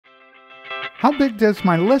How big does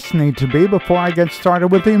my list need to be before I get started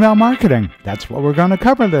with email marketing? That's what we're going to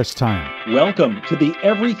cover this time. Welcome to the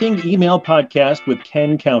Everything Email Podcast with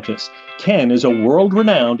Countess. Ken is a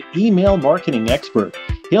world-renowned email marketing expert.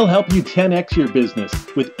 He'll help you 10x your business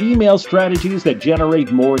with email strategies that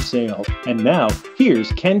generate more sales. And now,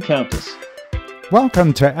 here's Countess.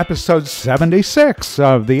 Welcome to episode 76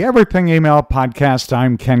 of the Everything Email Podcast.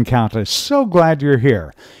 I'm Countess. So glad you're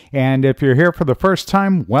here. And if you're here for the first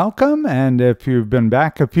time, welcome. And if you've been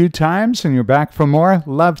back a few times and you're back for more,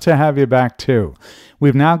 love to have you back too.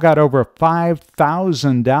 We've now got over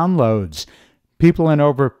 5,000 downloads. People in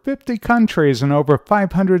over 50 countries and over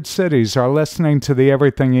 500 cities are listening to the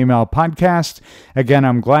Everything Email Podcast. Again,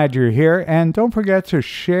 I'm glad you're here, and don't forget to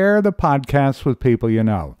share the podcast with people you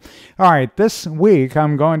know. All right, this week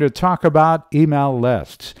I'm going to talk about email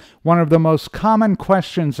lists. One of the most common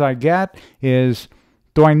questions I get is,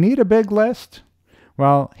 do I need a big list?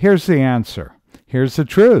 Well, here's the answer. Here's the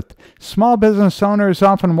truth. Small business owners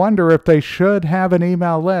often wonder if they should have an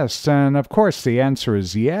email list, and of course the answer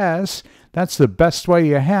is yes. That's the best way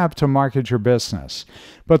you have to market your business.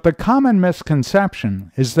 But the common misconception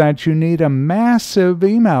is that you need a massive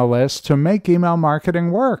email list to make email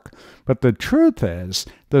marketing work. But the truth is,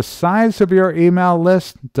 the size of your email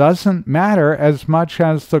list doesn't matter as much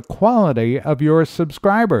as the quality of your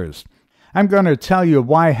subscribers. I'm going to tell you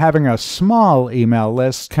why having a small email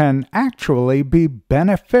list can actually be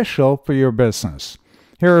beneficial for your business.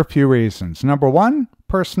 Here are a few reasons. Number one,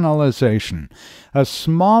 personalization. A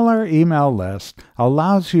smaller email list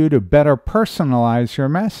allows you to better personalize your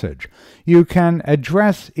message. You can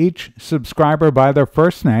address each subscriber by their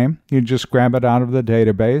first name. You just grab it out of the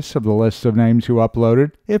database of the list of names you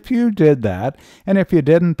uploaded, if you did that. And if you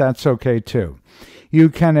didn't, that's okay too. You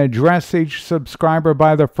can address each subscriber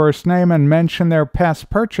by their first name and mention their past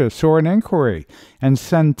purchase or an inquiry and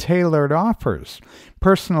send tailored offers.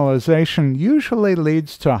 Personalization usually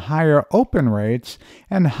leads to higher open rates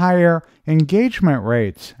and higher engagement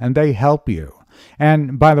rates, and they help you.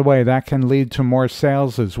 And by the way, that can lead to more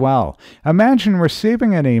sales as well. Imagine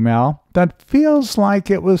receiving an email that feels like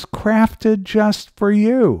it was crafted just for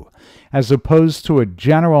you, as opposed to a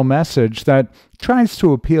general message that tries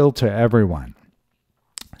to appeal to everyone.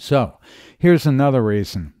 So, here's another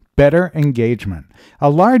reason. Better engagement. A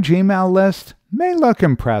large email list may look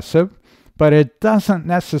impressive, but it doesn't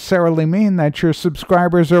necessarily mean that your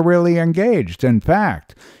subscribers are really engaged. In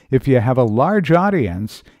fact, if you have a large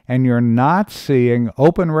audience and you're not seeing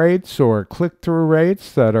open rates or click-through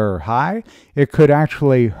rates that are high, it could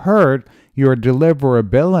actually hurt your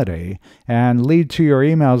deliverability and lead to your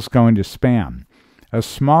emails going to spam. A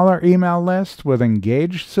smaller email list with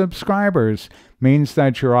engaged subscribers means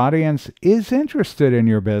that your audience is interested in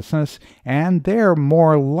your business and they're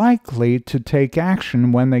more likely to take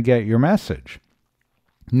action when they get your message.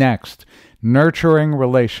 Next, nurturing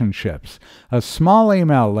relationships. A small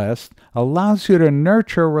email list allows you to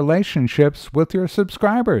nurture relationships with your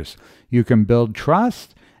subscribers. You can build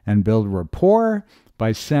trust and build rapport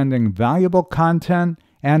by sending valuable content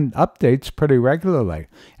and updates pretty regularly.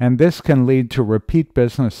 And this can lead to repeat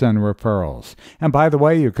business and referrals. And by the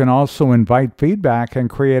way, you can also invite feedback and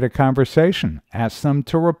create a conversation. Ask them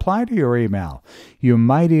to reply to your email. You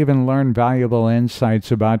might even learn valuable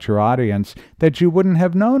insights about your audience that you wouldn't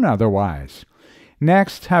have known otherwise.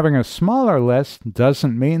 Next, having a smaller list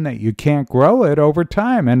doesn't mean that you can't grow it over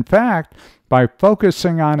time. In fact, by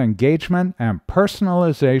focusing on engagement and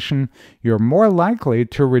personalization, you're more likely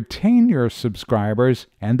to retain your subscribers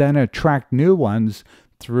and then attract new ones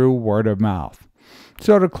through word of mouth.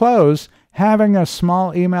 So to close, having a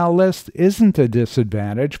small email list isn't a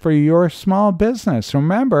disadvantage for your small business.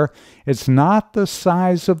 Remember, it's not the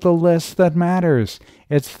size of the list that matters.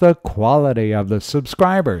 It's the quality of the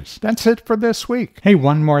subscribers. That's it for this week. Hey,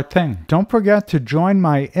 one more thing. Don't forget to join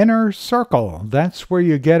my inner circle. That's where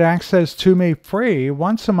you get access to me free.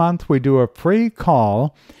 Once a month, we do a free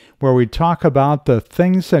call where we talk about the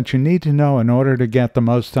things that you need to know in order to get the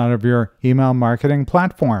most out of your email marketing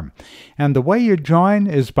platform. And the way you join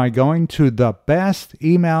is by going to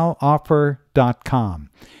thebestemaileroffer.com.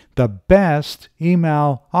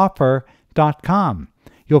 thebestemaileroffer.com.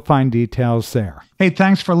 You'll find details there. Hey,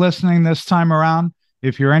 thanks for listening this time around.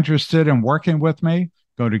 If you're interested in working with me,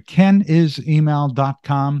 go to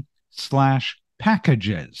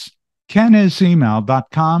kenisemail.com/packages.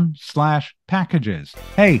 kenisemail.com/packages.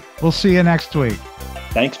 Hey, we'll see you next week.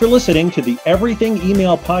 Thanks for listening to the Everything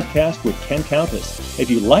Email Podcast with Countess. If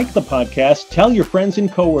you like the podcast, tell your friends and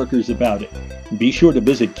coworkers about it. Be sure to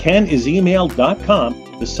visit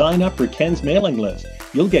kenisemail.com to sign up for Ken's mailing list.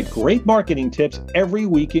 You'll get great marketing tips every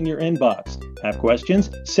week in your inbox. Have questions?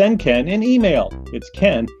 Send Ken an email. It's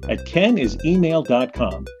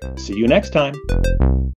ken@kenisemail.com. See you next time.